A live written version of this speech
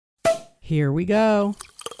Here we go.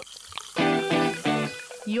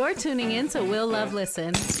 You're tuning in to Will Love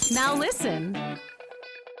Listen. Now listen.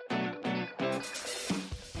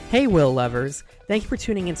 Hey, Will lovers. Thank you for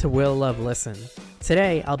tuning in to Will Love Listen.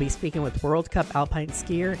 Today, I'll be speaking with World Cup alpine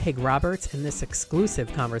skier Hig Roberts in this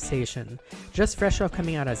exclusive conversation. Just fresh off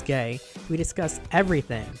coming out as gay, we discuss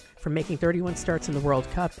everything from making 31 starts in the World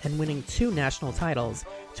Cup and winning 2 national titles,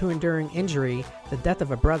 to enduring injury, the death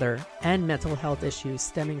of a brother, and mental health issues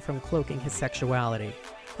stemming from cloaking his sexuality.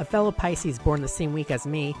 A fellow Pisces born the same week as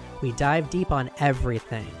me, we dive deep on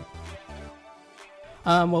everything.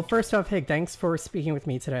 Well, first off, Hig, thanks for speaking with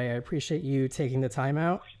me today. I appreciate you taking the time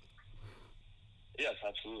out. Yes,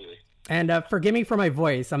 absolutely. And forgive me for my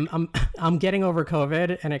voice. I'm getting over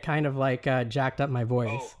COVID, and it kind of like jacked up my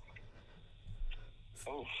voice.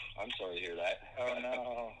 Oh, I'm sorry to hear that. Oh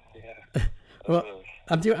no. Yeah. Well,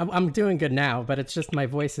 I'm doing good now, but it's just my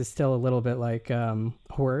voice is still a little bit like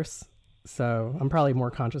hoarse, so I'm probably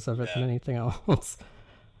more conscious of it than anything else.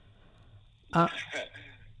 Yeah,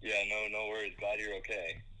 no worries. Glad you're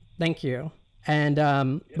okay. Thank you.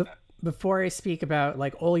 And before I speak about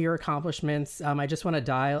like all your accomplishments, I just want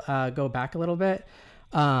to go back a little bit.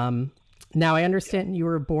 Now, I understand you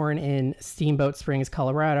were born in Steamboat Springs,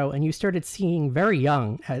 Colorado, and you started skiing very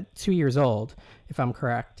young, at 2 years old, if I'm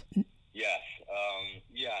correct. Yes.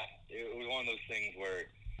 It was one of those things where,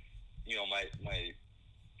 my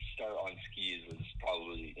start on skis was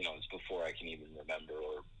probably, it's before I can even remember,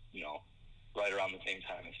 or, right around the same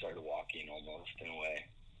time I started walking almost, in a way.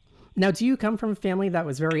 Now, do you come from a family that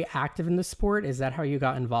was very active in the sport? Is that how you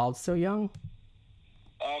got involved so young?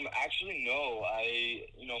 Actually, no.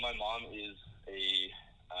 My mom is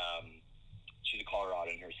she's a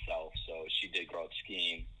Coloradan herself, so she did grow up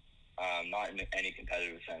skiing, not in any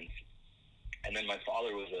competitive sense. And then my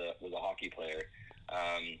father was a hockey player,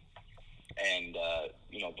 and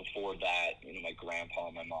before that, my grandpa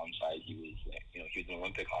on my mom's side, he was an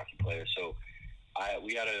Olympic hockey player. So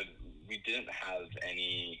we didn't have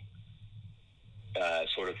any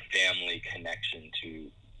sort of family connection to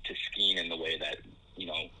skiing in the way that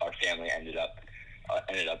our family ended up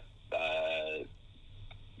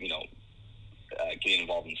getting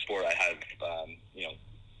involved in sport. I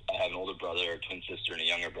have an older brother, a twin sister, and a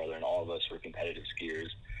younger brother, and all of us were competitive skiers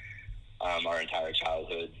our entire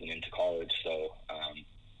childhoods and into college. So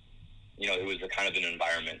it was a kind of an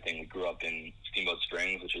environment thing. We grew up in Steamboat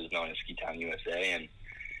Springs, which is known as Ski Town, USA, and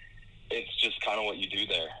it's just kind of what you do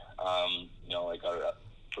there.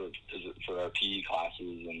 For our PE classes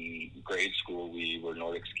in grade school, we were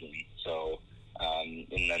Nordic skiing. So, and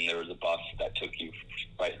then there was a bus that took you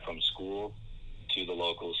right from school to the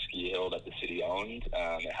local ski hill that the city owned.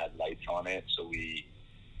 It had lights on it, so we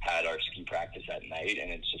had our ski practice at night,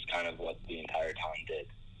 and it's just kind of what the entire town did.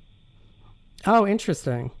 Oh,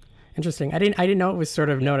 interesting. I didn't know it was sort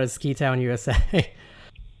of known as Ski Town, USA.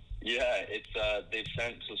 Yeah, it's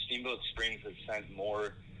Steamboat Springs has sent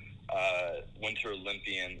more Winter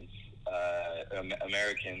Olympians,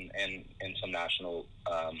 American and some national,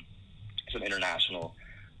 some international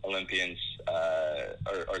Olympians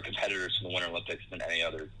or competitors in the Winter Olympics than any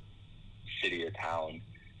other city or town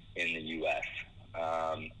in the U.S.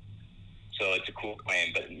 So it's a cool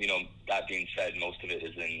claim, but that being said, most of it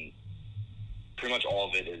is pretty much all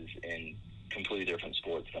of it is in completely different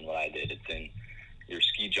sports than what I did. It's in your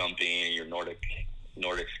ski jumping, your Nordic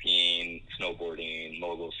skiing, snowboarding,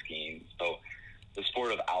 mogul skiing. So the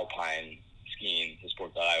sport of alpine skiing, the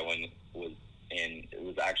sport that I was in, it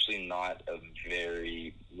was actually not a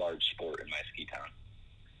very large sport in my ski town.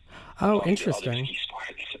 Oh, interesting. Other ski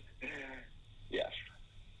sports. Yes.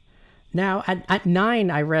 Now, at 9,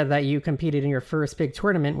 I read that you competed in your first big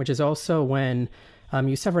tournament, which is also when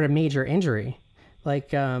you suffered a major injury.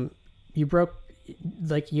 Like, you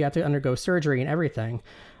had to undergo surgery and everything.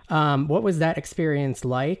 What was that experience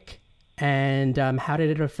like, and how did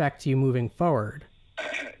it affect you moving forward?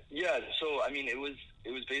 Yeah, so, it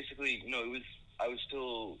was basically, I was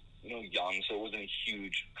still, young, so it wasn't a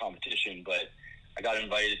huge competition, but I got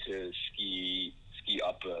invited to ski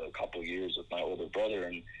up a couple years with my older brother,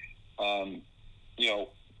 and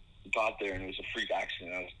got there, and it was a freak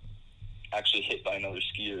accident. I was actually hit by another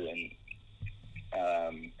skier and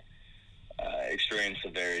experienced a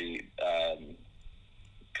very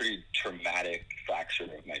pretty traumatic fracture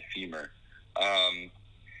of my femur. And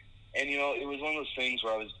it was one of those things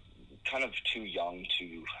where I was kind of too young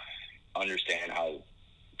to understand how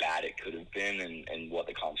bad it could have been and what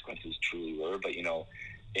the consequences truly were. But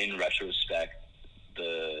in retrospect,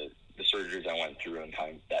 the surgeries I went through and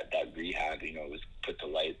kind of that rehab, it was put to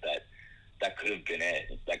light that could have been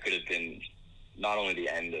it. That could have been not only the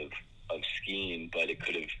end of skiing, but it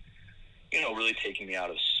could have really taking me out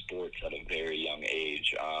of sports at a very young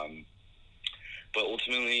age. But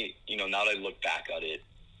ultimately, now that I look back at it,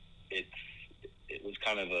 it was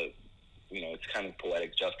kind of it's kind of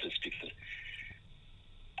poetic justice, because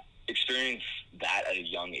experience that at a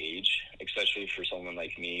young age, especially for someone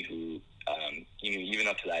like me who, even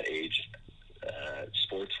up to that age,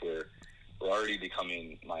 sports were already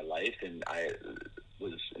becoming my life, and I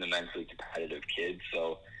was an immensely competitive kid.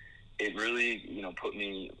 So it really, put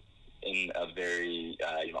me in a very,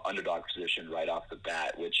 underdog position right off the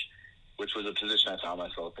bat, which was a position I found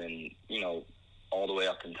myself in, all the way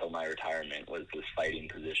up until my retirement, was this fighting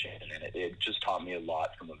position. And it just taught me a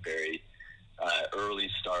lot from a very early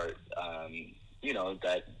start,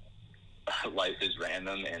 that life is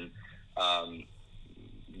random, and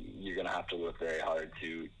you're going to have to work very hard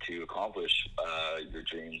to accomplish your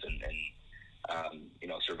dreams and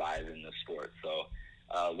survive in this sport. So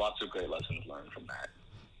lots of great lessons learned from that.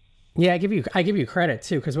 Yeah, I give you credit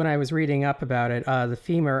too, because when I was reading up about it, the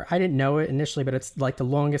femur, I didn't know it initially, but it's like the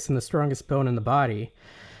longest and the strongest bone in the body.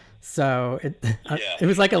 So it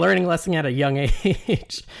was like a learning lesson at a young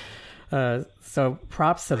age. So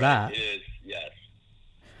props to that. It is, yes.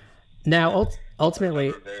 Now, ultimately,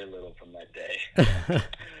 I remember very little from that day.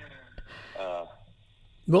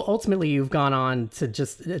 Well, ultimately, you've gone on to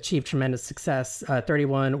just achieve tremendous success.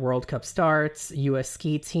 31 World Cup starts, U.S.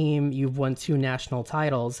 ski team. You've won 2 national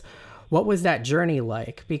titles. What was that journey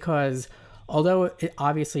like? Because although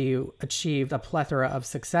obviously you achieved a plethora of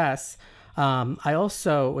success, I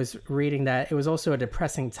also was reading that it was also a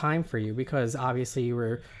depressing time for you, because obviously you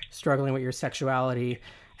were struggling with your sexuality,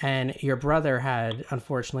 and your brother had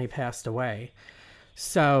unfortunately passed away.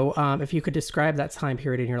 So if you could describe that time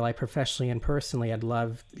period in your life professionally and personally, I'd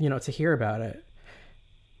love, to hear about it.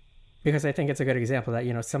 Because I think it's a good example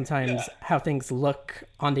that, sometimes how things look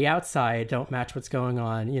on the outside don't match what's going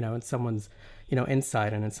on, in someone's,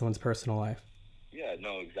 inside and in someone's personal life. Yeah,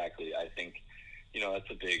 no, exactly. I think, that's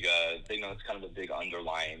a big, it's kind of a big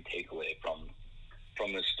underlying takeaway from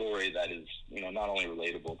this story that is, not only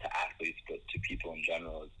relatable to athletes, but to people in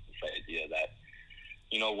general. It's this idea that,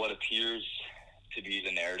 what appears to be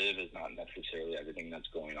the narrative is not necessarily everything that's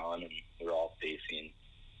going on, and we're all facing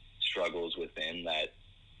struggles within that.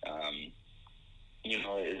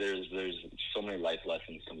 There's so many life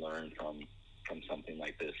lessons to learn from something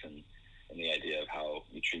like this, and the idea of how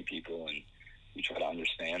you treat people, and you try to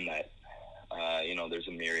understand that there's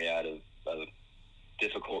a myriad of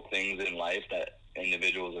difficult things in life that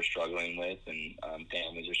individuals are struggling with, and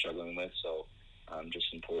families are struggling with. So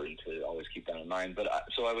just important to always keep that in mind. But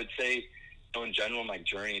so I would say, in general, my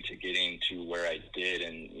journey to getting to where I did,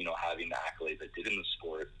 and having the accolades I did in the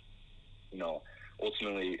sport,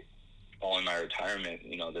 ultimately following my retirement,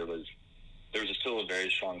 there was still a very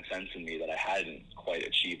strong sense in me that I hadn't quite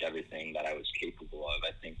achieved everything that I was capable of.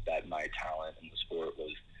 I think that my talent in the sport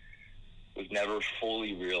was never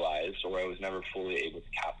fully realized, or I was never fully able to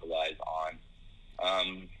capitalize on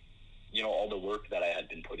all the work that I had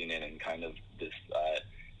been putting in, and kind of this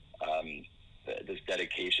this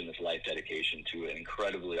dedication, this life dedication to an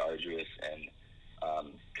incredibly arduous and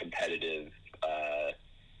competitive,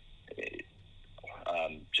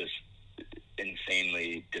 just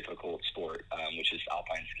insanely difficult sport, which is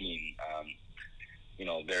alpine skiing.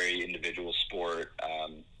 Very individual sport.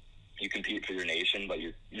 You compete for your nation, but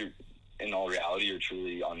you're in all reality, you're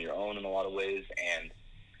truly on your own in a lot of ways, and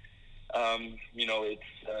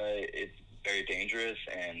it's very dangerous,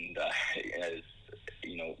 and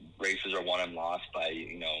races are won and lost by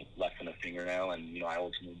less than a fingernail, and I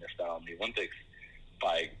ultimately missed out on the Olympics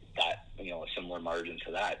by that, a similar margin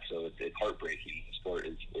to that. So it's heartbreaking. The sport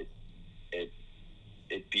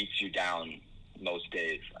it beats you down most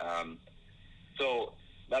days. So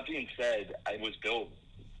that being said, I was built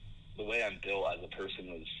the way I'm built as a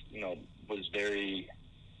person was very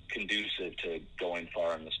conducive to going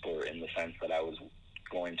far in the sport, in the sense that I was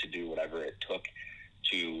going to do whatever it took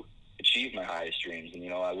to achieve my highest dreams.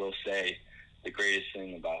 And I will say the greatest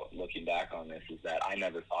thing about looking back on this is that I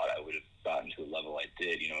never thought I would have gotten to the level I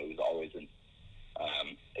did. It was always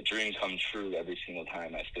a dream come true every single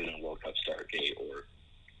time I stood in a World Cup start gate, or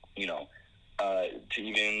to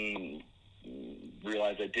even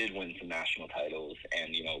realize I did win some national titles,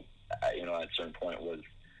 and at a certain point was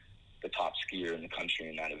the top skier in the country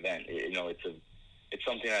in that event. It's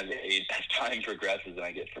something as time progresses and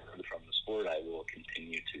I get further from the sport, I will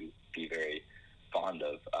continue to be very fond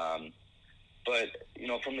of. But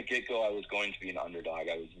from the get-go, I was going to be an underdog.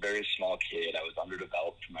 I was a very small kid. I was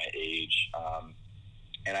underdeveloped for my age,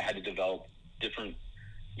 and I had to develop different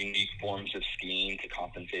unique forms of skiing to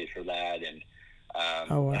compensate for that. And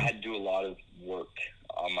I had to do a lot of work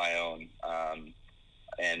on my own.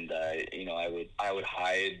 would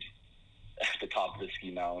hide at the top of the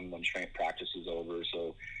ski mountain when strength practice was over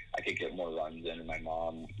so I could get more runs in, and my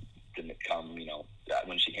mom didn't come,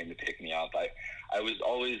 when she came to pick me up. I was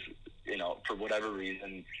always, for whatever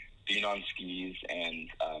reason, being on skis and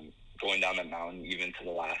going down that mountain, even to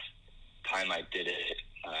the last time I did it,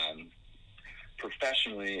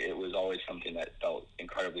 professionally, it was always something that felt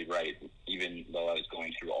incredibly right, even though I was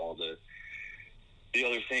going through all the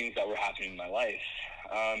other things that were happening in my life.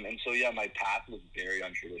 And so, yeah, my path was very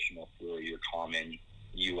untraditional for your common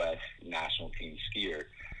U.S. national team skier.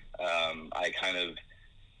 I kind of,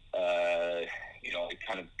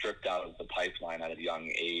 dripped out of the pipeline at a young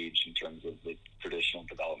age in terms of the traditional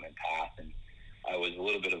development path. And I was a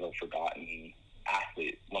little bit of a forgotten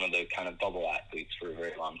athlete, one of the kind of bubble athletes for a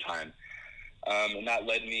very long time. And that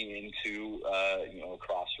led me into, a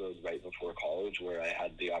crossroads right before college where I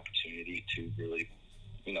had the opportunity to really,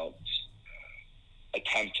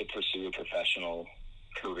 attempt to pursue a professional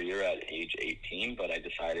career at age 18, but I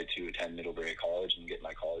decided to attend Middlebury College and get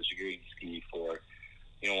my college degree and ski for,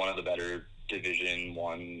 one of the better Division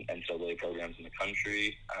I NCAA programs in the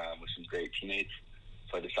country, with some great teammates.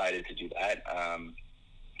 So I decided to do that.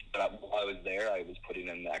 But while I was there, I was putting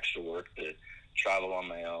in the extra work to travel on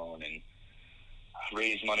my own and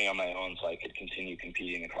raise money on my own so I could continue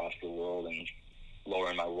competing across the world and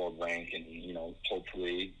lowering my world rank and,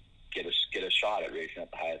 hopefully get a shot at racing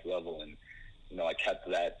at the highest level. And, I kept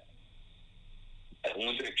that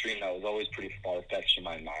Olympic dream that was always pretty far-fetched in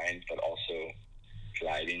my mind, but also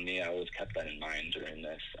driving me. I always kept that in mind during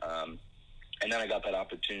this. And then I got that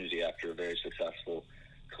opportunity after a very successful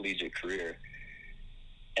collegiate career.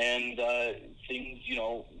 And things,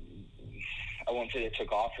 I won't say it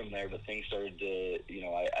took off from there, but things started to,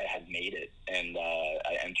 I had made it, and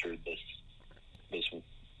I entered this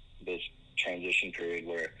transition period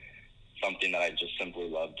where something that I just simply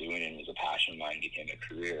loved doing and was a passion of mine became a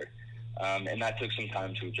career. And that took some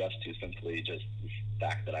time to adjust to, simply just the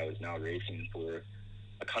fact that I was now racing for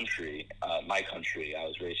a country, my country. I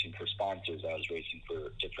was racing for sponsors. I was racing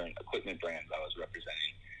for different equipment brands I was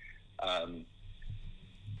representing.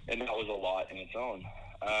 And that was a lot in its own.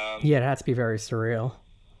 Yeah, it had to be very surreal.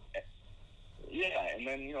 Yeah, and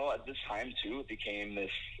then, at this time, too, it became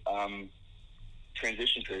this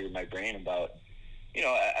transition period in my brain about,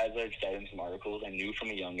 as I've said in some articles, I knew from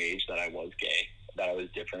a young age that I was gay, that I was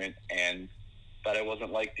different, and that I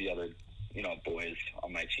wasn't like the other, boys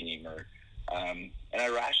on my team. And I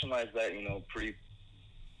rationalized that, pretty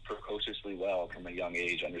precociously well from a young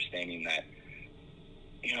age, understanding that,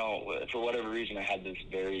 for whatever reason, I had this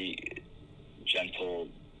very gentle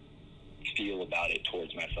feel about it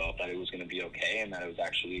towards myself, that it was going to be okay, and that it was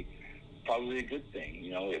actually probably a good thing.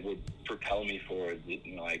 It would propel me forward.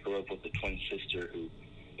 I grew up with a twin sister who,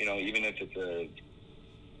 even if it's a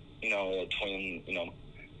twin,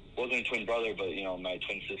 wasn't a twin brother, but, my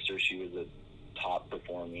twin sister, she was a top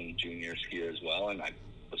performing junior skier as well, and I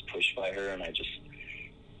was pushed by her, and I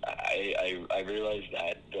realized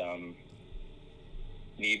that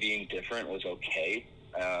me being different was okay,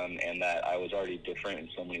 and that I was already different in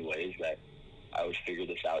so many ways that I would figure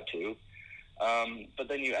this out too. But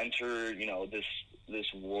then you enter,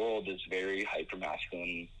 this world, this very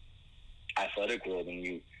hyper-masculine athletic world,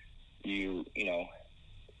 and you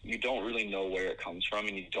don't really know where it comes from,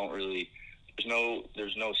 and you don't really,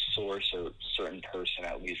 there's no source or certain person,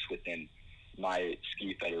 at least within my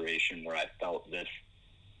ski federation, where I felt this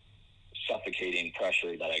suffocating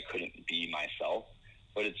pressure that I couldn't be myself.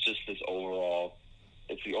 But it's just the overall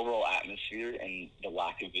atmosphere and the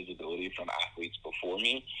lack of visibility from athletes before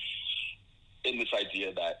me, in this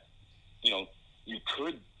idea that, you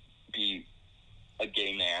could be a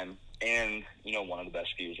gay man and, one of the best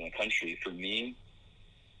skiers in the country. For me,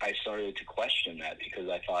 I started to question that, because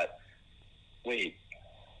I thought, wait,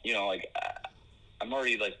 I'm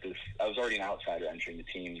already like this. I was already an outsider entering the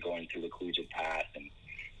team, going through the collegiate path,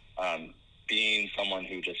 and being someone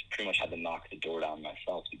who just pretty much had to knock the door down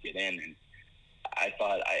myself to get in. And I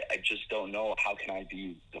thought, I just don't know, how can I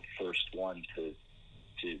be the first one to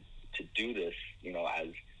do this,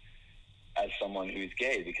 as someone who's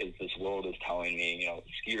gay, because this world is telling me,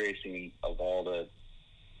 ski racing,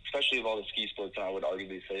 especially of all the ski sports, and I would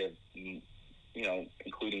arguably say,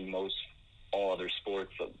 including all other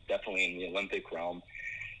sports, but definitely in the Olympic realm,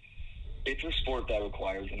 it's a sport that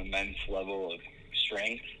requires an immense level of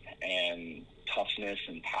strength and toughness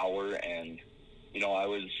and power. And, I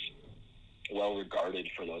was well regarded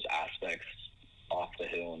for those aspects off the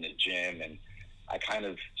hill in the gym, and I kind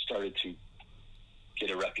of started to get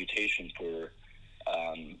a reputation for,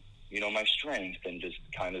 my strength and just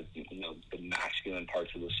kind of, the masculine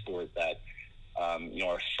parts of the sport that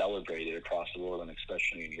are celebrated across the world, and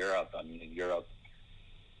especially in Europe. I mean, in Europe,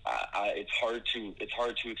 it's hard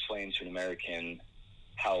to explain to an American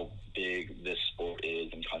how big this sport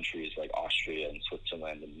is in countries like Austria and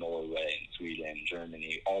Switzerland and Norway and Sweden,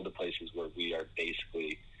 Germany, all the places where we are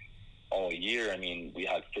basically all year. I mean, we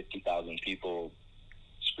have 50,000 people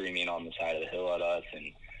screaming on the side of the hill at us,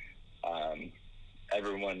 and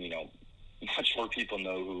everyone, much more people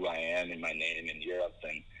know who I am and my name in Europe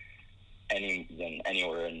than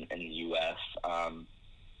anywhere in the U.S.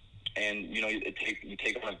 And you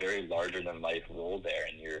take on a very larger than life role there,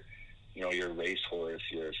 and you're a racehorse.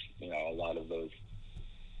 You're a lot of those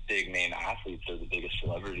big name athletes are the biggest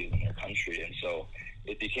celebrities in their country, and so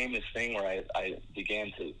it became this thing where I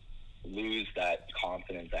began to lose that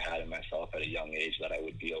confidence I had in myself at a young age that I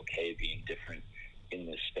would be okay being different in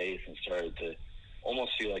this space, and started to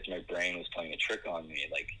almost feel like my brain was playing a trick on me.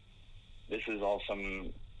 Like, this is all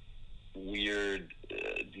some weird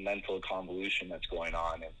mental convolution that's going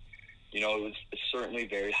on. And it was certainly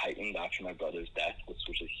very heightened after my brother's death, which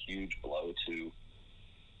was a huge blow to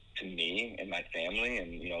me and my family.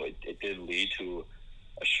 And it did lead to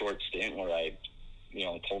a short stint where I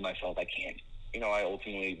told myself I can't. I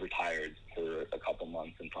ultimately retired for a couple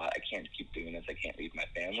months and thought, I can't keep doing this. I can't leave my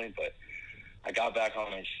family. But I got back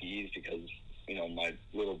on my skis because my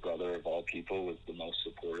little brother, of all people, was the most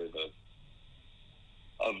supportive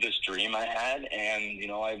of this dream I had, and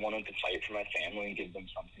I wanted to fight for my family and give them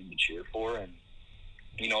something to cheer for. And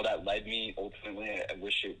that led me ultimately, I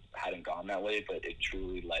wish it hadn't gone that way, but it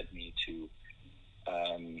truly led me to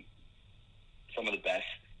some of the best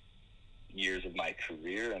years of my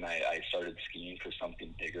career, and I started skiing for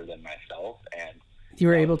something bigger than myself, and you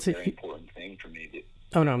were able to. Very important thing for me.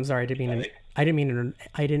 Oh no, I'm sorry. I didn't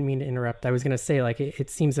mean to interrupt. I was gonna say, like, it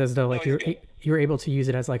seems as though like you were able to use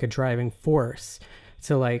it as like a driving force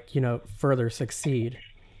to further succeed.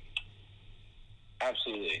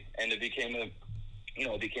 Absolutely, and it became a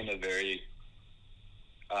very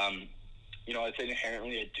I'd say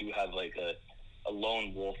inherently I do have like a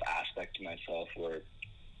lone wolf aspect to myself, where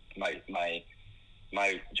my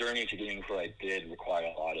journey to getting where I did require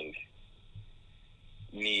a lot of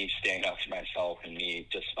me staying up for myself and me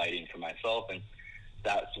just fighting for myself. And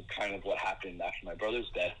that's kind of what happened after my brother's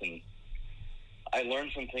death. And I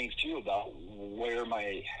learned some things too about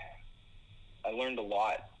I learned a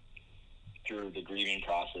lot through the grieving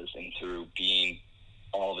process and through being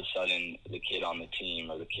all of a sudden the kid on the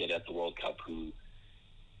team or the kid at the World Cup who,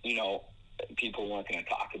 people weren't going to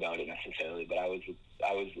talk about it necessarily, but I was,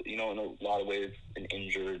 in a lot of ways an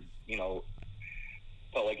injured,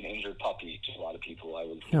 felt like an injured puppy to a lot of people. I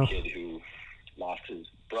was the kid who lost his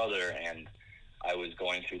brother, and I was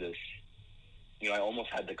going through this, I almost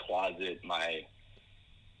had to closet my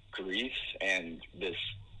grief and this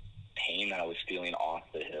pain that I was feeling off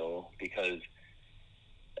the hill, because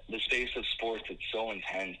the space of sports, it's so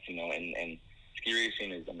intense, and ski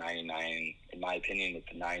racing is in my opinion,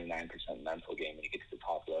 it's a 99% mental game. When you get to the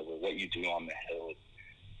top level, what you do on the hill,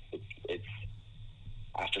 it's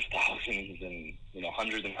after thousands and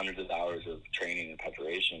hundreds and hundreds of hours of training and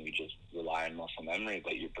preparation, you just rely on muscle memory,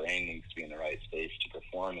 but your brain needs to be in the right space to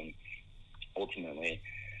perform. And ultimately,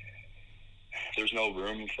 there's no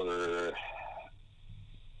room for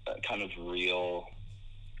kind of real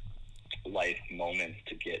life moments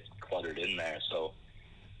to get cluttered in there. So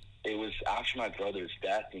it was after my brother's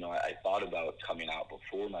death, I thought about coming out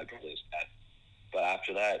before my brother's death, but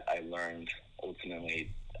after that I learned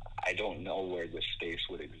ultimately I don't know where this space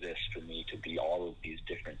would exist for me to be all of these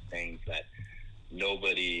different things that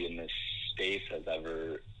nobody in this space has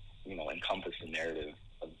ever, encompassed a narrative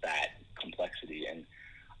of that complexity. And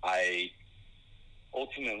I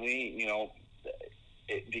ultimately,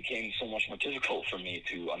 it became so much more difficult for me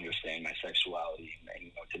to understand my sexuality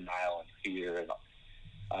and denial and fear,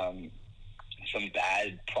 and some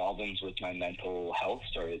bad problems with my mental health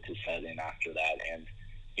started to set in after that. And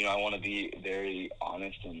I want to be very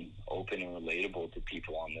honest and open and relatable to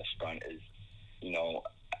people on this front. Is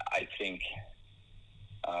I think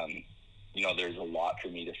there's a lot for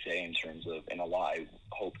me to say in terms of, and a lot I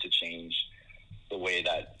hope to change the way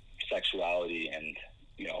that sexuality and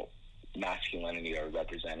masculinity are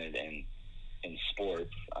represented in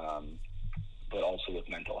sports, but also with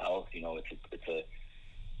mental health.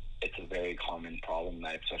 It's a very common problem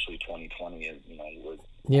that, especially 2020, is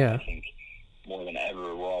I think more than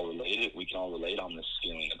ever we're all related. We can all relate on this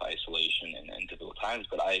feeling of isolation and difficult times.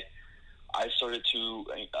 But I started to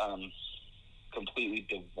completely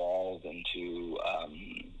devolve into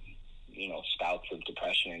spouts of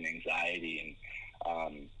depression and anxiety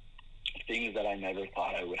and things that I never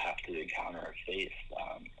thought I would have to encounter or face.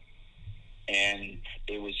 and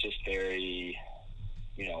it was just very,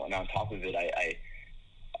 and on top of it, I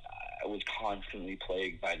was constantly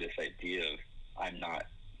plagued by this idea of I'm not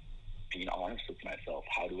being honest with myself.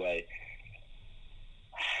 How do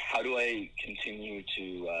I continue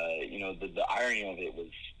to, the irony of it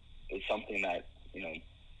is something that,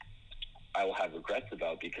 I will have regrets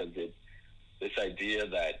about, because this idea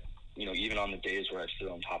that, even on the days where I stood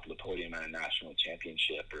on top of the podium at a national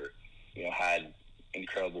championship, or, had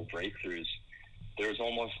incredible breakthroughs, there was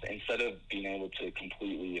almost, instead of being able to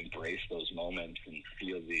completely embrace those moments and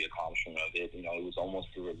feel the accomplishment of it, it was almost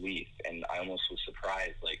a relief. And I almost was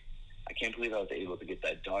surprised, like, I can't believe I was able to get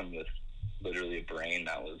that done with literally a brain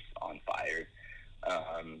that was on fire.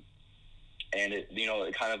 And it,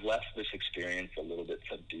 it kind of left this experience a little bit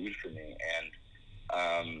subdued for me. And,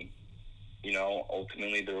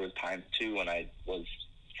 ultimately there was times too when I was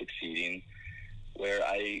succeeding where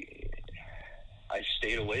I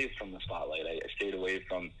stayed away from the spotlight. I stayed away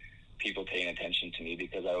from people paying attention to me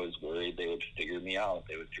because I was worried they would figure me out.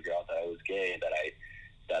 They would figure out that I was gay,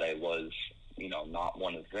 that I was, not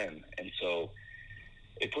one of them. And so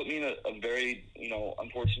it put me in a very,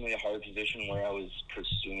 unfortunately a hard position where I was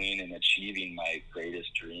pursuing and achieving my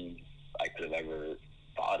greatest dreams I could have ever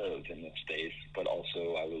thought of in this space. But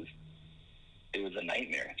also it was a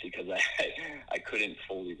nightmare because I couldn't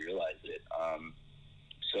fully realize it.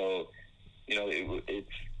 So,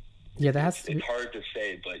 it's hard to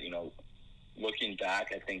say, but, looking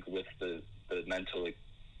back, I think with the mental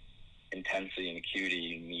intensity and acuity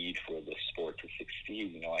you need for the sport to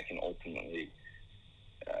succeed, I can ultimately,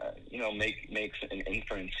 make an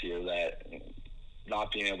inference here that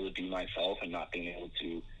not being able to be myself and not being able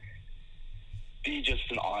to be just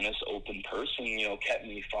an honest, open person, kept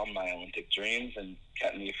me from my Olympic dreams and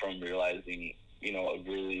kept me from realizing, a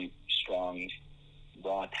really strong,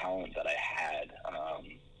 raw talent that I had.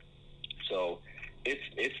 So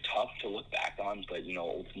it's tough to look back on, but,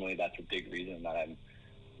 ultimately that's a big reason that I'm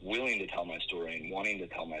willing to tell my story and wanting to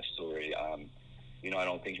tell my story. I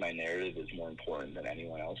don't think my narrative is more important than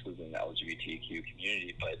anyone else's in the LGBTQ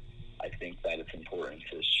community, but I think that it's important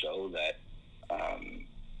to show that,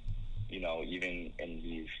 even in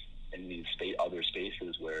these other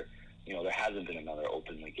spaces where, there hasn't been another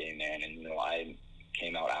openly gay man, and, I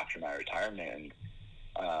came out after my retirement,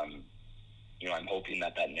 and, I'm hoping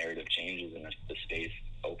that narrative changes and the space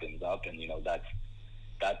opens up, and,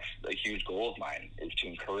 that's a huge goal of mine, is to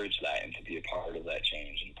encourage that and to be a part of that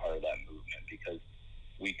change and part of that movement, because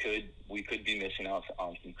we could be missing out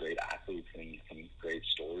on some great athletes and some great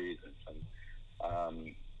stories and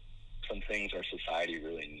some things our society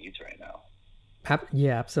really needs right now.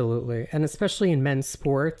 Yeah, absolutely. And especially in men's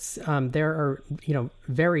sports, there are,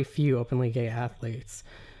 very few openly gay athletes.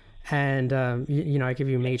 And, I give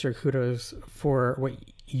you major kudos for what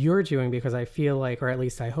you're doing, because I feel like, or at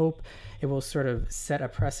least I hope, it will sort of set a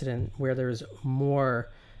precedent where there's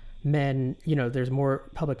more men, there's more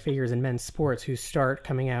public figures in men's sports who start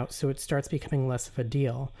coming out. So it starts becoming less of a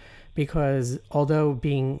deal, because although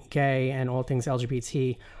being gay and all things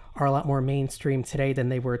LGBT are a lot more mainstream today than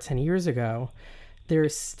they were 10 years ago,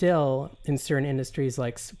 there's still, in certain industries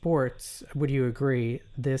like sports, would you agree,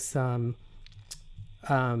 this sort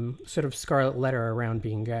of scarlet letter around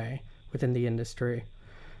being gay within the industry?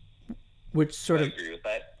 Which sort of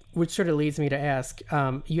leads me to ask,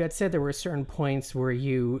 you had said there were certain points where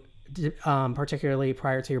you, particularly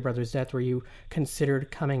prior to your brother's death, where you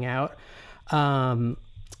considered coming out.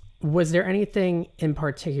 Was there any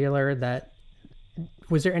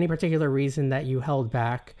particular reason that you held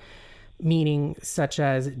back? Meaning, such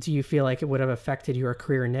as, do you feel like it would have affected your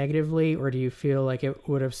career negatively, or do you feel like it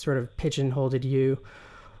would have sort of pigeonholed you,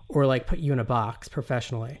 or like put you in a box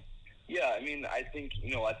professionally? Yeah, I mean, I think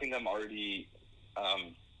I'm already,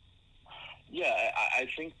 I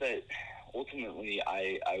think that ultimately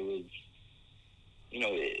I was,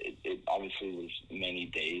 it obviously was many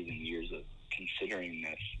days and years of considering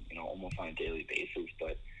this, almost on a daily basis,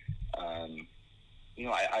 but,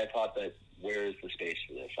 I thought that, where is the space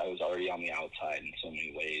for this? I was already on the outside in so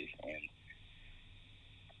many ways, and,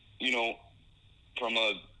 from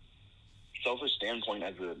a selfish standpoint,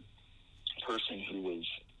 as a person who was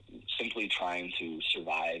simply trying to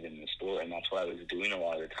survive in the sport, and that's what I was doing a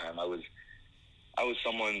lot of the time. I was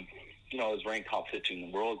someone, I was ranked top 15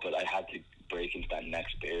 in the world, but I had to break into that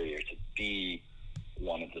next barrier to be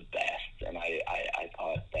one of the best. And I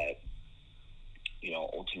thought that,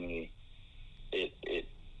 ultimately it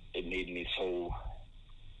made me so,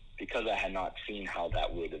 because I had not seen how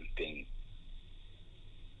that would have been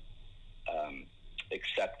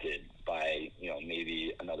accepted by,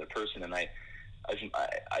 maybe another person. And I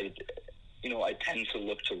I tend to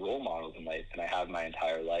look to role models in life, and I have my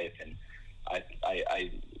entire life. And I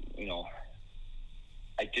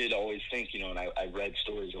I did always think, and I read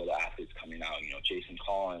stories of the athletes coming out, Jason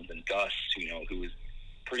Collins and Gus, who was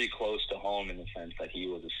pretty close to home in the sense that he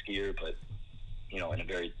was a skier, but, in a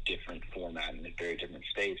very different format, in a very different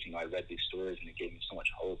space. I read these stories, and it gave me so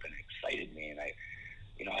much hope, and it excited me. And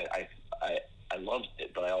I loved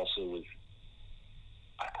it, but I also was,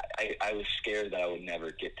 I was scared that I would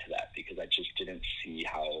never get to that, because I just didn't see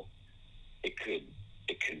how it could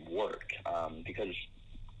work. Because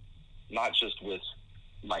not just with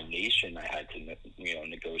my nation, I had to,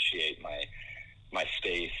 negotiate my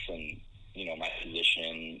space and, my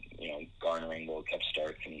position, garnering World Cup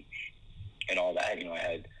starts and all that. I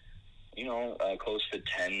had, close to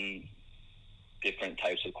 10 different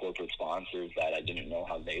types of corporate sponsors that I didn't know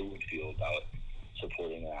how they would feel about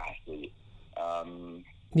supporting an athlete.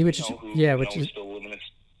 Which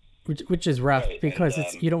is rough, right, because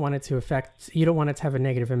you don't want it to have a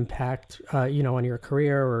negative impact, on your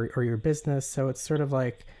career or your business. So it's sort of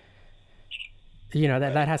like,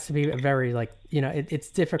 that has to be a very, like, it's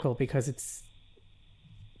difficult because it's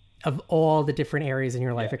of all the different areas in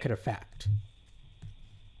your life it could affect.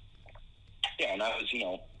 Yeah. And I was,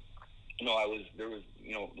 there was,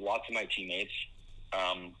 lots of my teammates,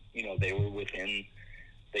 they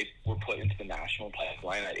were put into the national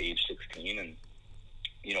pipeline at age 16, and,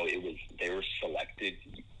 they were selected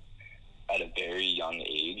at a very young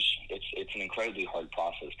age. It's an incredibly hard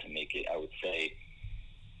process to make it. I would say,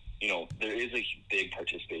 there is a big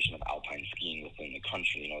participation of alpine skiing within the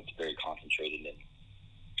country. It's very concentrated in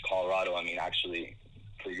Colorado. I mean, actually,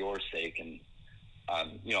 for your sake, and,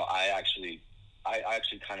 I actually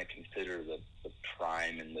kind of consider the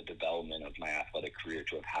prime and the development of my athletic career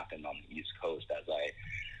to have happened on the East Coast, as I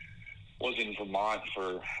was in Vermont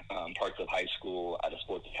for parts of high school at a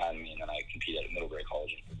sports academy, and then I competed at Middlebury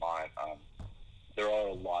College in Vermont. There are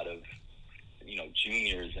a lot of,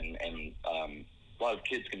 juniors and a lot of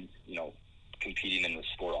kids competing in the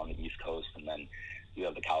sport on the East Coast, and then you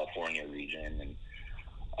have the California region and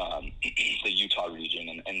the Utah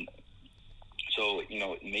region, and so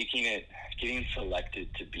getting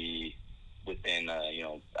selected to be within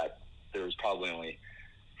there was probably only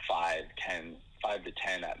 5 to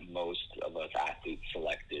 10 at most of us athletes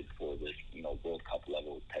selected for this, World Cup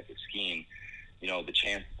level type of skiing.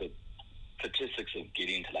 The statistics of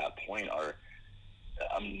getting to that point are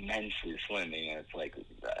immensely slim. It's like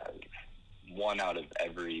 1 out of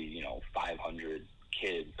every, 500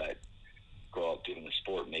 kids that grow up doing the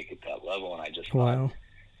sport make it to that level. And I just thought,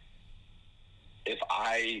 if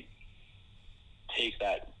I take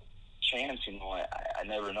that chance, I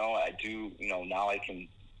never know. I do, now I can,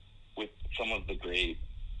 with some of the great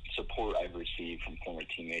support I've received from former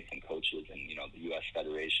teammates and coaches and, the U.S.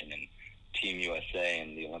 Federation and Team USA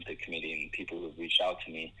and the Olympic Committee and people who have reached out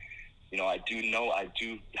to me, I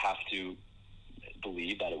do have to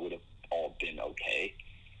believe that it would have all been okay.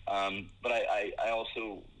 But I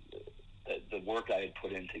also, the work I had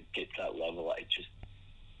put in to get to that level, I just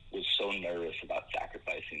was so nervous about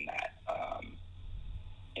sacrificing that.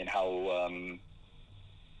 And how,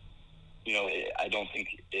 I don't think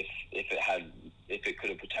if it could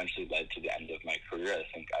have potentially led to the end of my career, I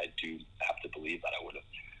think I do have to believe that I would have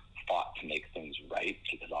fought to make things right,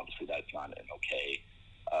 because obviously that's not an okay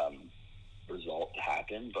result to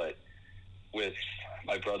happen. But with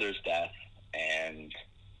my brother's death and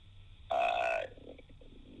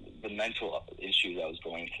the mental issues I was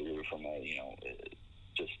going through from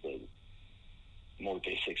just the more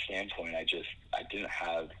basic standpoint, I didn't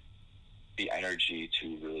have the energy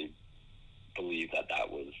to really believe that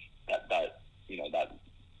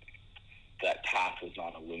path was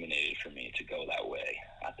not illuminated for me to go that way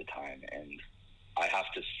at the time. And I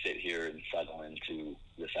have to sit here and settle into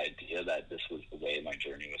this idea that this was the way my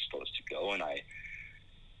journey was supposed to go. And I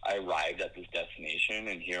arrived at this destination,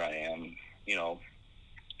 and here I am,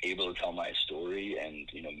 able to tell my story and,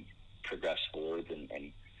 progress forward and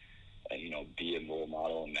be a role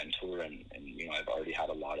model and mentor. And I've already had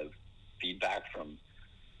a lot of feedback from,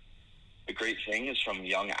 the great thing is, from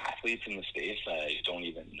young athletes in the space that I don't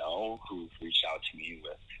even know, who've reached out to me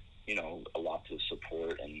with, a lot of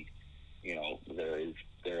support. And,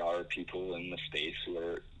 there are people in the space who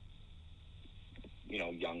are,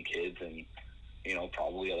 young kids and,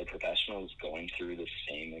 probably other professionals going through the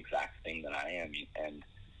same exact thing that I am. And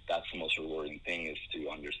that's the most rewarding thing, is to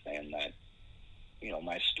understand that,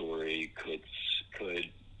 my story could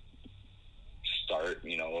start,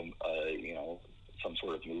 some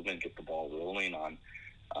sort of movement, get the ball rolling on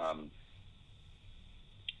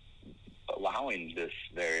allowing this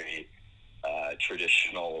very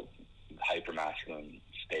traditional hyper-masculine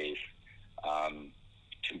space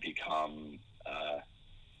to become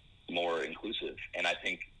more inclusive. And I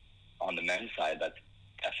think on the men's side, that's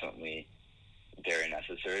definitely very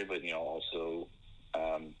necessary, but, also,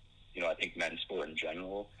 I think men's sport in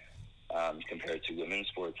general, compared to women's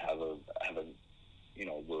sports, have a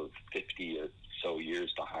we're 50 or so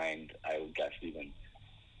years behind, I would guess, even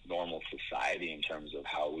normal society in terms of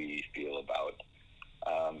how we feel about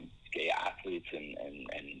gay athletes and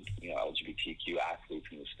LGBTQ athletes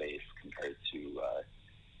in the space compared to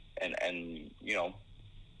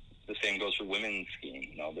the same goes for women's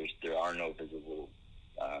skiing. There are no visible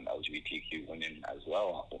LGBTQ women as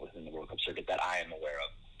well within the World Cup circuit that I am aware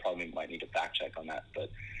of. Probably might need a fact check on that, but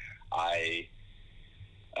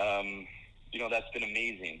that's been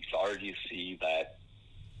amazing to already see that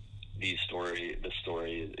the story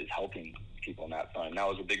is helping people on that front. And that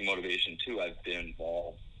was a big motivation too. I've been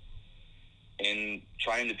involved in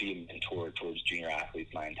trying to be a mentor towards junior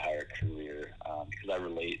athletes my entire career, because I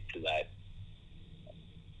relate to that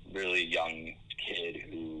really young kid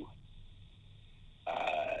who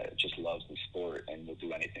just loves the sport and will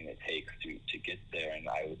do anything it takes to get there. And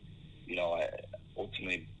I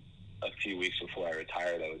ultimately, a few weeks before I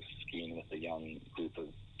retired, I was skiing with a young group of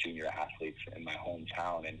junior athletes in my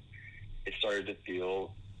hometown, and it started to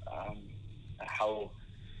feel how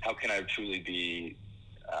can I truly be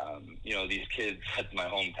these kids at my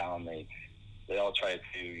hometown, they all try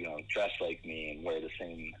to dress like me and wear the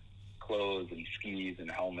same clothes and skis and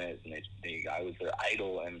helmets, and I was their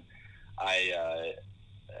idol. And I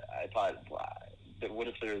thought, what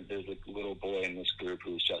if there's a little boy in this group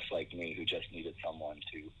who's just like me, who just needed someone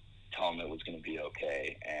to tell him it was going to be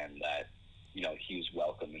okay, and that he was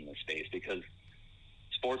welcome in this space. Because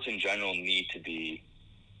sports in general need to be,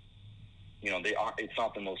 it's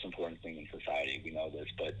not the most important thing in society, we know this,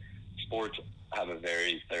 but sports have a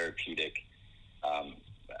very therapeutic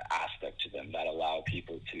aspect to them that allow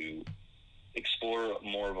people to explore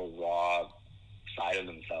more of a raw side of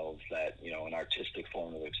themselves, that an artistic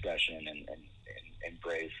form of expression, and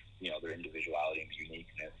embrace their individuality and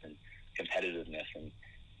uniqueness and competitiveness, and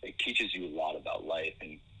it teaches you a lot about life.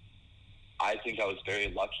 And I think I was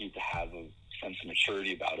very lucky to have a sense of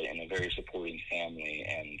maturity about it and a very supporting family,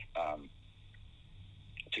 and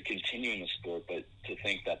to continue in the sport, but to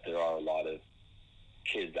think that there are a lot of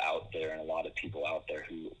kids out there and a lot of people out there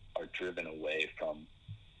who are driven away from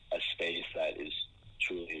a space that is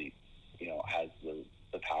truly, has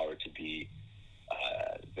the power to be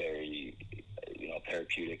very,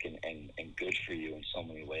 therapeutic and good for you in so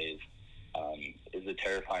many ways, is a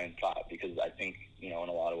terrifying thought. Because I think, in a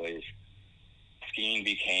lot of ways, skiing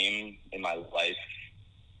became, in my life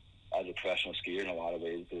as a professional skier, in a lot of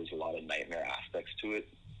ways, there's a lot of nightmare aspects to it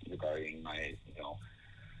regarding my,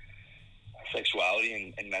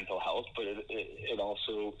 sexuality and mental health, but it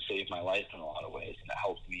also saved my life in a lot of ways, and it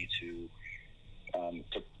helped me to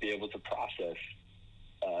be able to process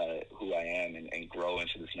who I am and grow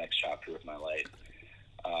into this next chapter of my life.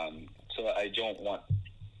 So I don't want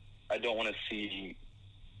to see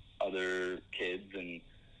other kids and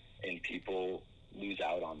people lose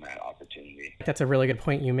out on that opportunity. That's a really good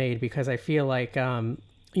point you made, because I feel like,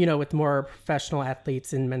 with more professional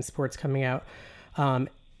athletes in men's sports coming out,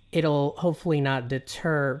 it'll hopefully not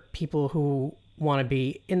deter people who want to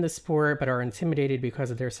be in the sport but are intimidated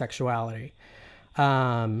because of their sexuality.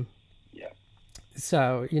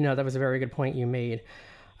 So, that was a very good point you made.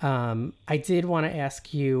 I did want to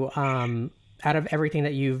ask you, out of everything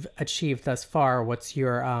that you've achieved thus far, what's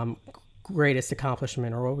your greatest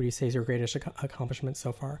accomplishment, or what would you say is your greatest accomplishment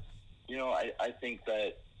so far? I think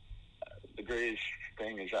that the greatest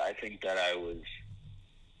thing is that I think that I was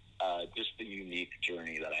just the unique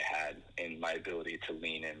journey that I had, and my ability to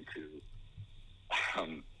lean into,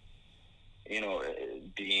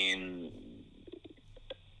 being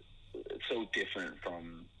so different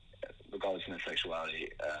from, regardless of my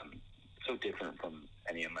sexuality, so different from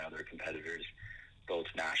any of my other competitors, both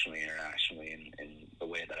nationally and internationally, in the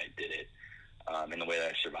way that I did it, and the way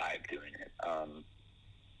that I survived doing it.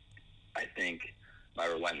 I think my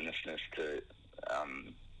relentlessness to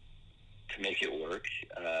make it work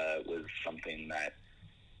was something that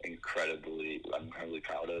I'm incredibly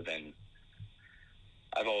proud of, and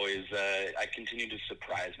I've always I continue to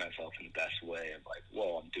surprise myself in the best way of like,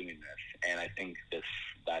 whoa, I'm doing this. And I think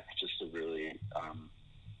that's just a really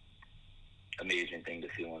amazing thing to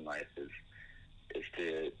feel in life, is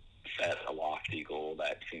to set a lofty goal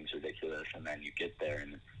that seems ridiculous, and then you get there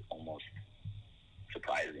and it's almost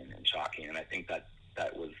surprising and shocking. And I think that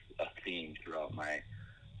was a theme throughout my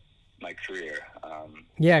career.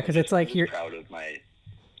 Yeah, because it's like you're proud of my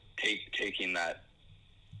taking that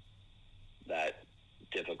that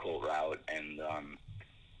difficult route, and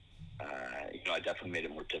I definitely made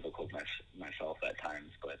it more difficult myself at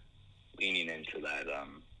times. But leaning into that,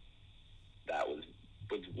 that was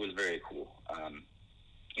very cool.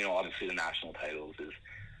 Obviously the national titles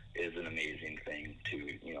is an amazing thing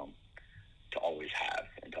to always have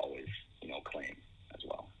and to always claim as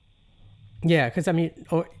well. Yeah, because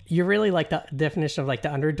you're really like the definition of like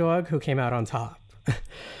the underdog who came out on top.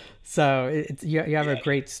 So you have a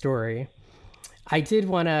great story. I did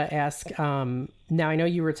want to ask. Now I know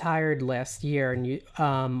you retired last year, and you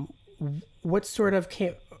how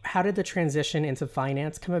did the transition into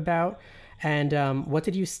finance come about, and what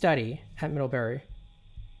did you study at Middlebury?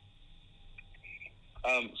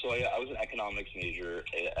 So I was an economics major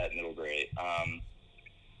at Middlebury,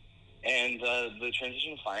 and the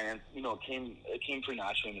transition to finance, it came pretty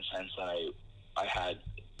naturally in the sense that I had,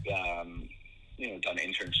 done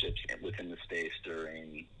internships within the space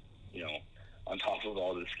during, on top of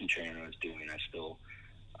all the ski training I was doing, I still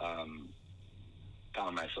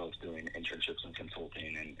found myself doing internships in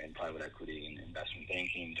consulting and private equity and investment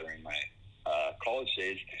banking during my college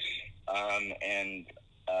days,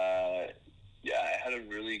 I had a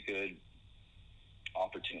really good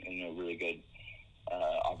opportunity,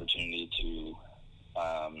 opportunity to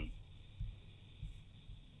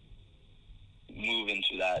move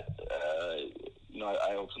into that.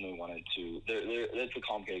 I ultimately wanted to. That's a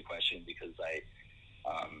complicated question because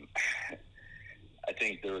I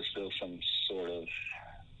think there was still some sort of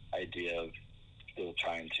idea of still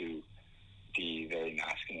trying to be very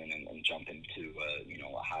masculine and jump into a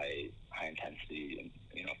high intensity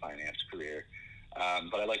finance career.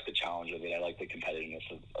 But I like the challenge of it. I like the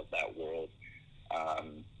competitiveness of that world. I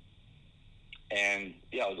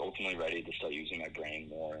was ultimately ready to start using my brain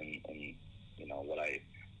more and what I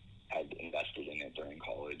had invested in it during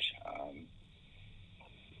college.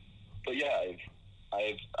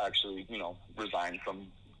 I've actually, resigned from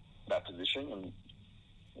that position and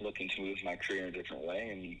looking to move my career in a different way,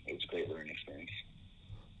 and it was a great learning experience.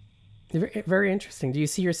 Very interesting. Do you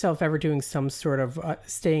see yourself ever doing some sort of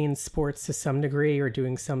staying in sports to some degree, or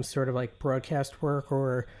doing some sort of like broadcast work,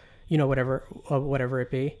 or whatever it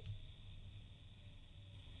be?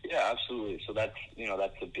 Yeah, absolutely. So that's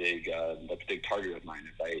a big target of mine.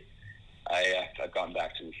 I've gone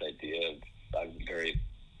back to this idea of I'm very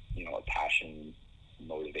a passion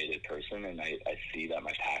motivated person, and I see that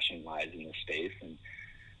my passion lies in this space, and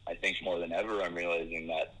I think more than ever I'm realizing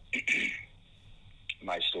that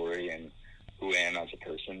my story and who I am as a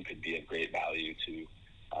person could be of great value to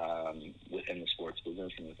within the sports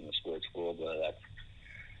business and within the sports world, whether that's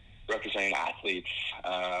representing athletes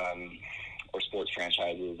or sports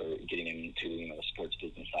franchises, or getting into the sports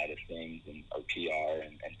business side of things and or PR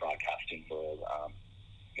and broadcasting world.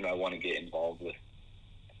 I want to get involved with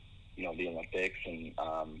the Olympics, and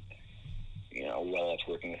whether that's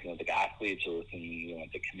working with Olympic athletes or within the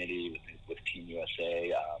Olympic committee with Team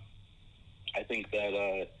USA. I think that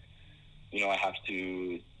I have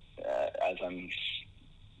to, as I'm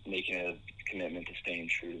making a commitment to staying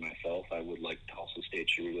true to myself, I would like to also stay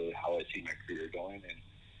true to how I see my career going,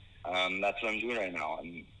 and that's what I'm doing right now.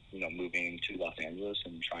 I'm moving to Los Angeles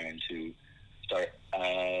and trying to start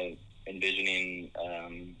envisioning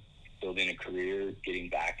building a career, getting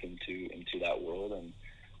back into that world, and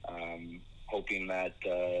hoping that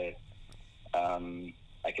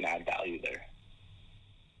I can add value there.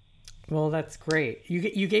 Well, that's great.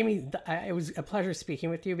 You gave me. It was a pleasure speaking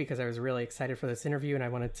with you because I was really excited for this interview, and I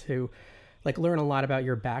wanted to learn a lot about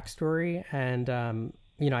your backstory. And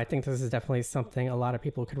I think this is definitely something a lot of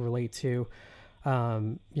people could relate to.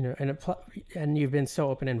 And you've been so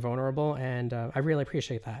open and vulnerable, and I really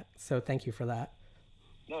appreciate that. So thank you for that.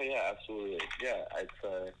 No, yeah, absolutely. Yeah,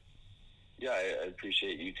 I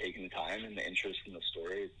appreciate you taking the time and the interest in the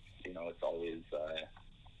story. It's always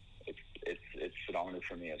it's an honor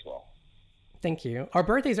for me as well. Thank you. Our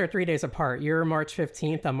birthdays are 3 days apart. You're March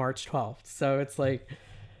 15th, I'm March 12th. So it's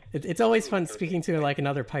it's always fun speaking to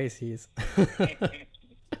another Pisces.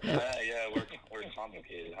 Yeah, we're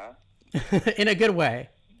complicated, huh? In a good way.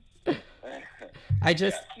 We are.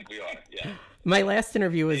 Yeah. My last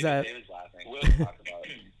interview was David's laughing. We'll talk about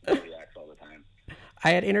zodiacs all the time.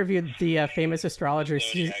 I had interviewed the famous astrologer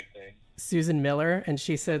Susan Miller, and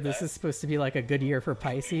she said this is supposed to be like a good year for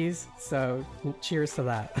Pisces. So cheers to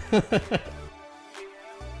that.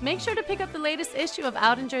 Make sure to pick up the latest issue of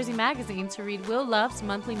Out in Jersey magazine to read Will Love's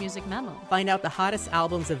monthly music memo. Find out the hottest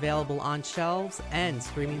albums available on shelves and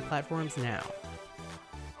streaming platforms now.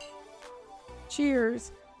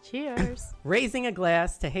 Cheers. Cheers. Raising a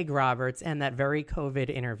glass to Hig Roberts and that very COVID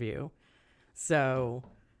interview. So,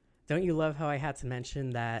 don't you love how I had to mention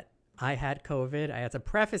that I had COVID. I had to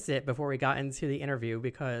preface it before we got into the interview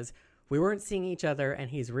because we weren't seeing each other and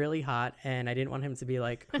he's really hot and I didn't want him to be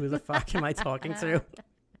like, who the fuck am I talking to?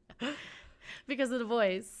 Because of the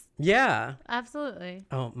voice. Yeah. Absolutely.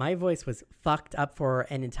 Oh, my voice was fucked up for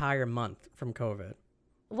an entire month from COVID.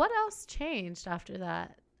 What else changed after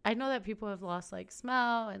that? I know that people have lost like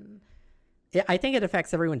smell and... Yeah, I think it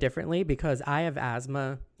affects everyone differently because I have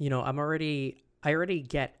asthma. You know, I already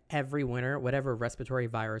get every winter whatever respiratory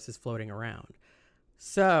virus is floating around.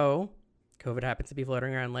 So COVID happened to be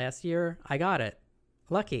floating around last year. I got it.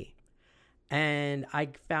 Lucky. And I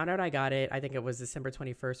found out I got it, I think it was December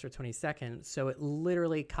 21st or 22nd. So it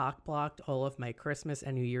literally cock-blocked all of my Christmas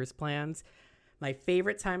and New Year's plans. My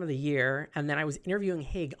favorite time of the year. And then I was interviewing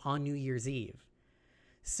Hig on New Year's Eve.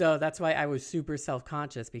 So that's why I was super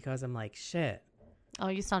self-conscious because I'm like, shit. Oh,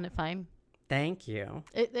 you sounded fine. Thank you.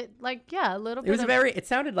 It like, yeah, a little bit. It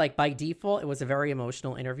sounded like by default, it was a very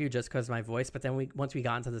emotional interview just because of my voice. But then once we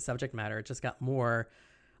got into the subject matter, it just got more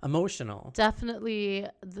emotional. Definitely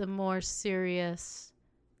the more serious,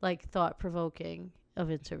 like thought-provoking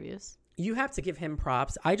of interviews. You have to give him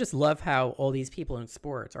props. I just love how all these people in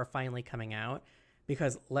sports are finally coming out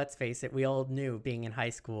because let's face it, we all knew being in high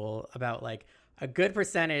school about like a good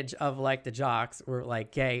percentage of like the jocks were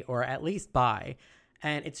like gay or at least bi.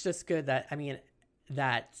 And it's just good that, I mean,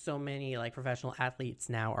 that so many like professional athletes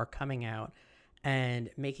now are coming out and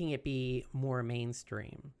making it be more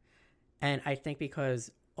mainstream. And I think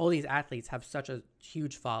because all these athletes have such a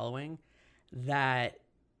huge following that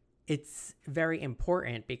it's very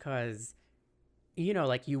important because, you know,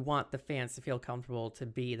 like you want the fans to feel comfortable to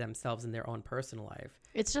be themselves in their own personal life.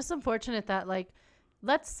 It's just unfortunate that like,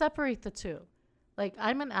 let's separate the two. Like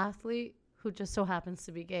I'm an athlete who just so happens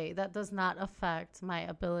to be gay. That does not affect my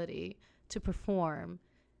ability to perform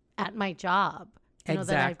at my job. You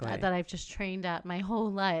Exactly. know, that I've just trained at my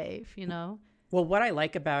whole life, you know? Well, what I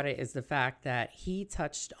like about it is the fact that he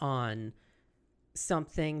touched on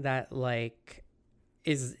something that like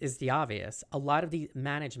is the obvious. A lot of the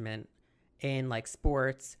management in like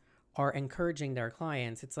sports are encouraging their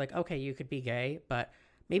clients. It's like, okay, you could be gay, but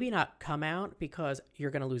maybe not come out because you're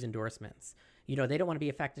going to lose endorsements. You know, they don't want to be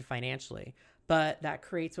affected financially, but that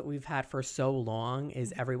creates what we've had for so long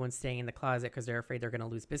is everyone staying in the closet because they're afraid they're going to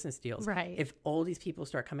lose business deals. Right. If all these people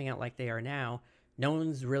start coming out like they are now, no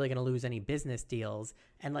one's really going to lose any business deals.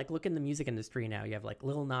 And like, look in the music industry now, you have like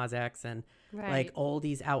Lil Nas X and like all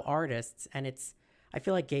these out artists. And I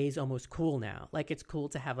feel like gay is almost cool now. Like it's cool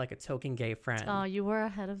to have like a token gay friend. Oh, you were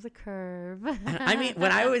ahead of the curve. I mean,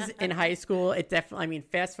 when I was in high school, it definitely, I mean,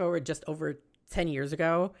 fast forward just over 10 years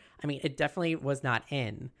ago, I mean, it definitely was not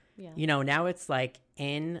in. Yeah. You know, now it's like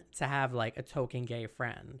in to have like a token gay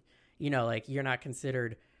friend. You know, like you're not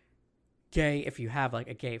considered gay if you have like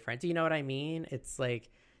a gay friend. Do you know what I mean? It's like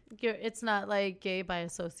it's not like gay by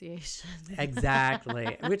association.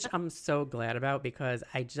 Exactly. Which I'm so glad about because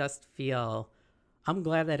I just feel I'm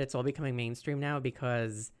glad that it's all becoming mainstream now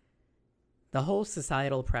because the whole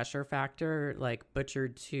societal pressure factor like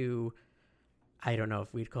butchered to, I don't know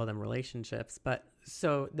if we'd call them relationships, but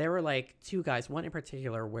so there were like two guys, one in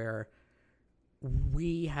particular where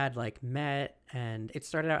we had like met and it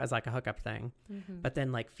started out as like a hookup thing, but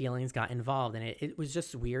then like feelings got involved and it was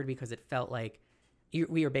just weird because it felt like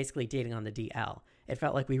we were basically dating on the DL. It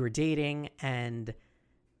felt like we were dating and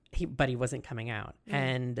but he wasn't coming out.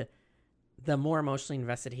 And the more emotionally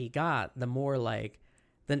invested he got, the more like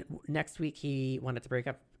the next week he wanted to break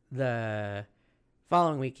up. The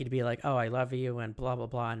following week he'd be like, oh, I love you and blah, blah,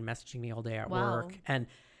 blah, and messaging me all day at work. And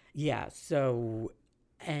yeah, so,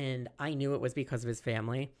 and I knew it was because of his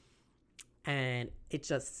family. And it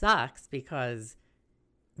just sucks because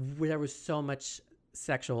there was so much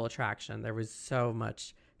sexual attraction. There was so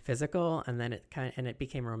much physical, and then it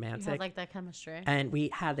became romantic. You had like that chemistry. And we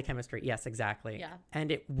had the chemistry. Yes, exactly. Yeah.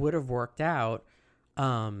 And it would have worked out.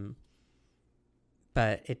 But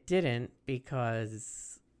it didn't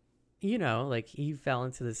because, you know, like he fell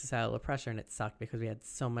into the societal pressure and it sucked because we had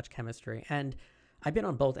so much chemistry. And I've been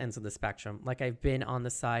on both ends of the spectrum. Like I've been on the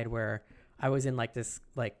side where I was in like this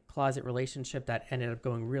like closet relationship that ended up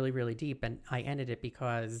going really, really deep. And I ended it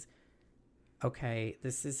because, okay,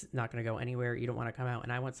 this is not going to go anywhere. You don't want to come out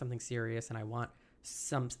and I want something serious and I want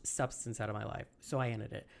some substance out of my life. So I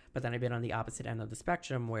ended it. But then I've been on the opposite end of the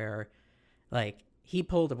spectrum where like he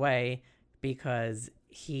pulled away because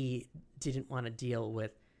he didn't want to deal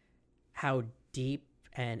with how deep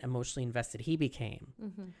and emotionally invested he became.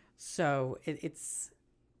 So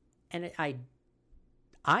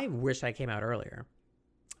I wish I came out earlier.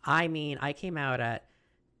 I mean, I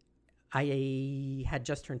had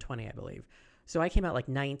just turned 20, I believe. So I came out like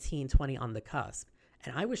 19, 20 on the cusp.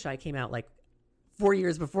 And I wish I came out like 4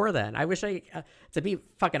 years before then. I wish to be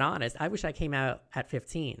fucking honest, I wish I came out at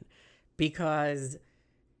 15, because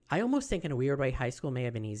I almost think in a weird way high school may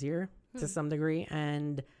have been easier to some degree.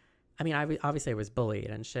 And I mean, obviously I was bullied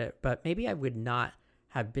and shit, but maybe I would not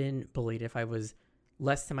have been bullied if I was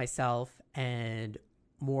less to myself and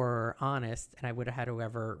more honest, and I would have had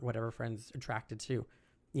whatever friends attracted to,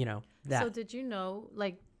 that. So did you know,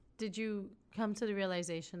 like, did you come to the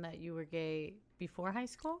realization that you were gay before high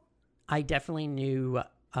school? I definitely knew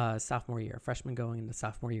sophomore year, freshman going into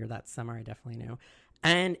sophomore year, that summer, I definitely knew.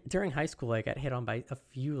 And during high school, I got hit on by a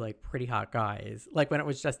few like pretty hot guys, like when it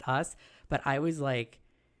was just us. But I was like,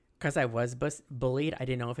 because I was bullied, I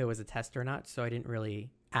didn't know if it was a test or not, so I didn't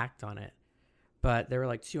really act on it. But there were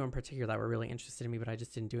like two in particular that were really interested in me, but I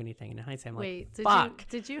just didn't do anything. And in hindsight, I'm like, fuck.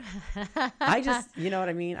 Did you? I just, you know what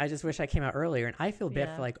I mean? I just wish I came out earlier. And I feel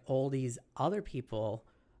bad for like all these other people.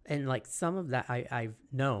 And like some of that I've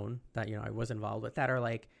known that, I was involved with, that are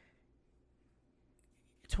like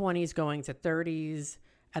 20s going to 30s.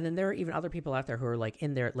 And then there are even other people out there who are like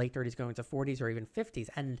in their late 30s going to 40s or even 50s,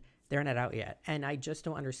 and they're not out yet. And I just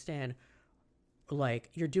don't understand, like,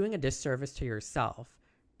 you're doing a disservice to yourself,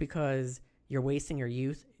 because you're wasting your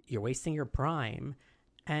youth, you're wasting your prime,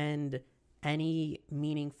 and any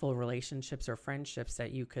meaningful relationships or friendships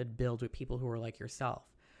that you could build with people who are like yourself.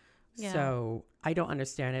 Yeah. So I don't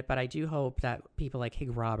understand it, but I do hope that people like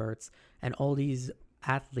Hig Roberts and all these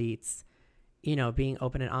athletes, being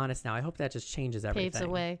open and honest now, I hope that just changes everything. Paves the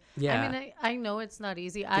way. Yeah. I mean, I know it's not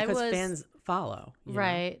easy. Because fans follow.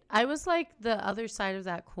 Right. I was like the other side of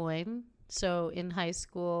that coin. So in high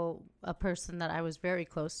school, a person that I was very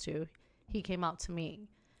close to, he came out to me.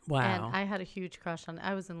 Wow. And I had a huge crush on.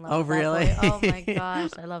 I was in love. Oh, with that really? boy. Oh my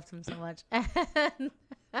gosh, I loved him so much.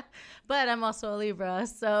 But I'm also a Libra,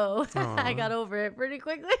 so I got over it pretty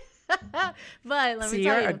quickly. But let me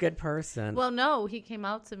tell you, you're a good person. Well, no, he came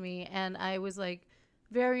out to me, and I was like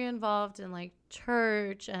very involved in like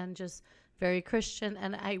church and just very Christian,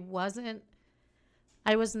 and I was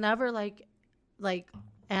never like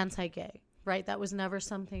anti-gay, right? That was never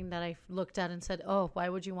something that I looked at and said, oh, why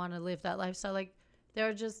would you want to live that lifestyle? Like,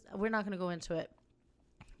 we're not going to go into it,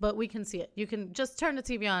 but we can see it. You can just turn the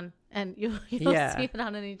TV on and you'll see it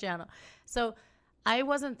on any channel. So I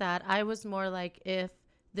wasn't that. I was more like, if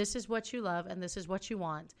this is what you love and this is what you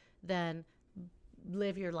want, then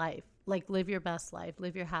live your life, like live your best life,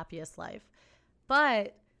 live your happiest life.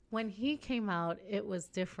 But when he came out, it was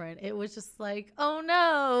different. It was just like, oh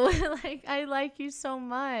no, like, I like you so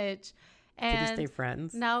much. And did you stay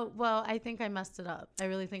friends? Now, well, I think I messed it up. I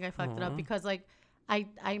really think I fucked it up, because like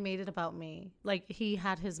I made it about me. Like, he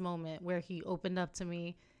had his moment where he opened up to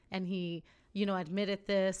me and he, admitted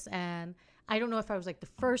this. And I don't know if I was like the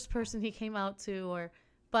first person he came out to,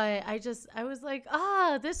 but I was like,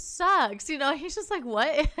 this sucks. He's just like,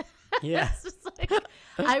 what? Yeah. It's just like,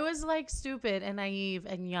 I was like stupid and naive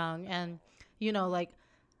and young. And, like,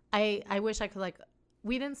 I wish I could, like,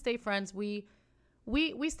 we didn't stay friends. We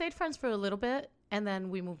stayed friends for a little bit, and then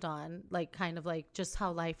we moved on, like, kind of like just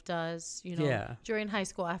how life does, during high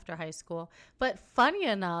school, after high school. But funny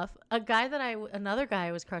enough, another guy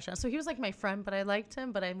I was crushing on. So he was like my friend, but I liked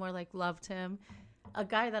him, but I more like loved him. A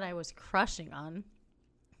guy that I was crushing on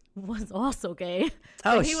was also gay.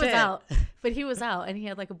 Oh, but shit. He was out, and he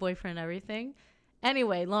had like a boyfriend and everything.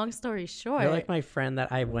 Anyway, long story short. You're like my friend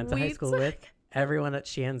that I went to high school with. Everyone that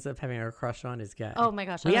she ends up having a crush on is gay. Oh my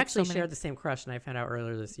gosh. We actually shared the same crush, and I found out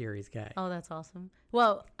earlier this year he's gay. Oh, that's awesome.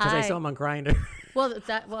 Well, because I saw him on Grindr.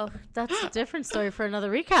 That's a different story for another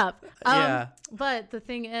recap. Yeah. But the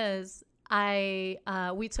thing is,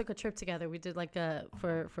 we took a trip together. We did like when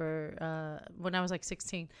I was like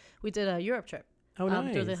 16, we did a Europe trip. Oh,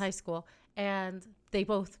 nice. Through the high school, and they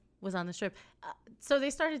both was on the trip. So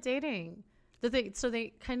they started dating. So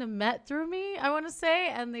they kind of met through me, I want to say,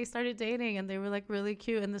 and they started dating, and they were like really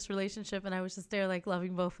cute in this relationship, and I was just there like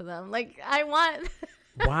loving both of them. Like, I want.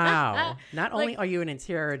 Wow. Not only are you an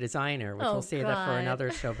interior designer, which we'll save that for God.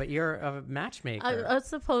 another show, but you're a matchmaker.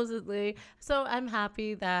 Supposedly. So I'm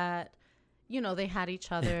happy that, they had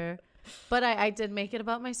each other, but I did make it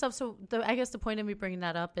about myself. So I guess the point of me bringing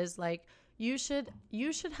that up is like, you should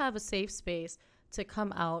have a safe space to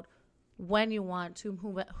come out when you want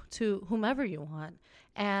to whomever you want.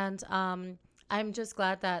 And I'm just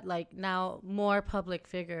glad that like now more public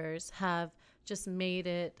figures have just made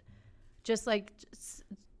it just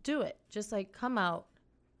do it, just like come out.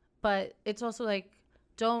 But it's also like,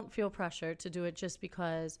 don't feel pressure to do it just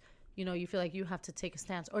because you feel like you have to take a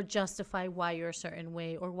stance or justify why you're a certain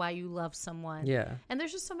way or why you love someone. Yeah. And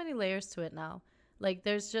there's just so many layers to it now. Like,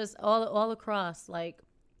 there's just all across like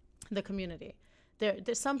the community,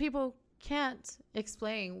 there's some people can't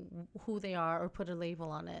explain who they are or put a label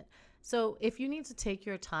on it. So if you need to take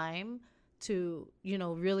your time to, you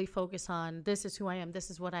know, really focus on this is who I am, this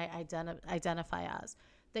is what I identify as,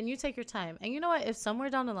 then you take your time. And you know what? If somewhere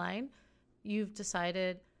down the line you've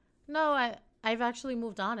decided, no, I've actually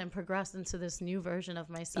moved on and progressed into this new version of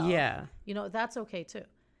myself. Yeah. You know, that's okay too.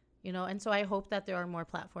 You know, and so I hope that there are more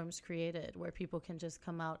platforms created where people can just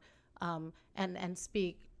come out and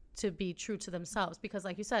speak to be true to themselves. Because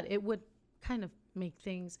like you said, it would kind of make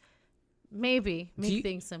things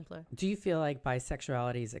things simpler. Do you feel like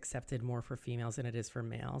bisexuality is accepted more for females than it is for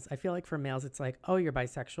males? I feel like for males, it's like, oh, you're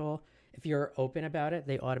bisexual. If you're open about it,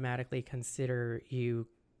 they automatically consider you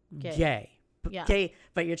gay. Yeah. Gay,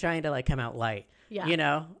 but you're trying to like come out light. Yeah. You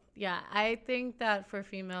know? Yeah. I think that for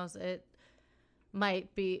females, it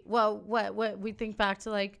might be, well, what we think back to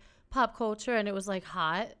like pop culture and it was like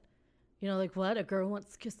hot. You know, like what? A girl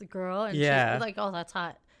wants to kiss a girl. And yeah. She's like, oh, that's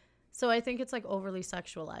hot. So I think it's like overly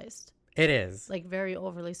sexualized. It is. Like very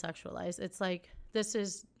overly sexualized. It's like this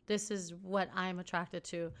is what I'm attracted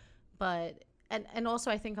to. But and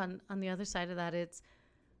also I think on the other side of that, it's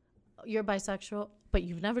you're bisexual, but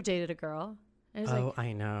you've never dated a girl. And it's like,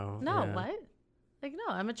 I know. No, yeah. what? Like,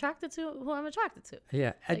 no, I'm attracted to who I'm attracted to.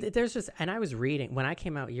 Yeah. Like, there's just, and I was reading when I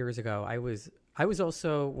came out years ago, I was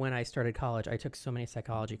also, when I started college, I took so many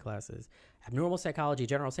psychology classes, abnormal psychology,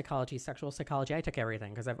 general psychology, sexual psychology. I took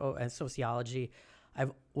everything because and sociology. I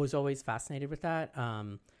was always fascinated with that.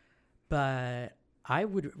 But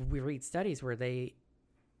we read studies where they,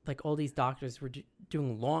 like all these doctors were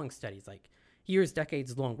doing long studies, like years,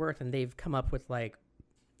 decades long worth. And they've come up with like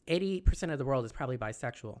 80% of the world is probably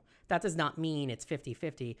bisexual. That does not mean it's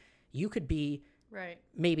 50-50. You could be right.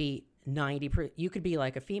 Maybe 90%. You could be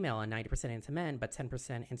like a female and 90% into men, but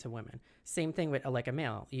 10% into women. Same thing with like a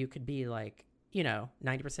male. You could be like, you know,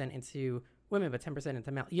 90% into women, but 10%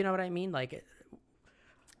 into male. You know what I mean? Like,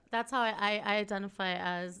 that's how I identify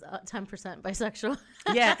as 10% bisexual.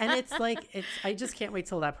 yeah, and it's like, I just can't wait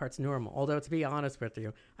till that part's normal. Although, to be honest with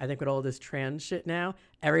you, I think with all this trans shit now,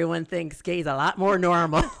 everyone thinks gay's a lot more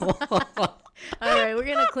normal. All right, we're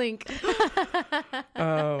going to clink.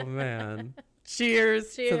 Oh, man.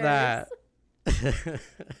 Cheers to that.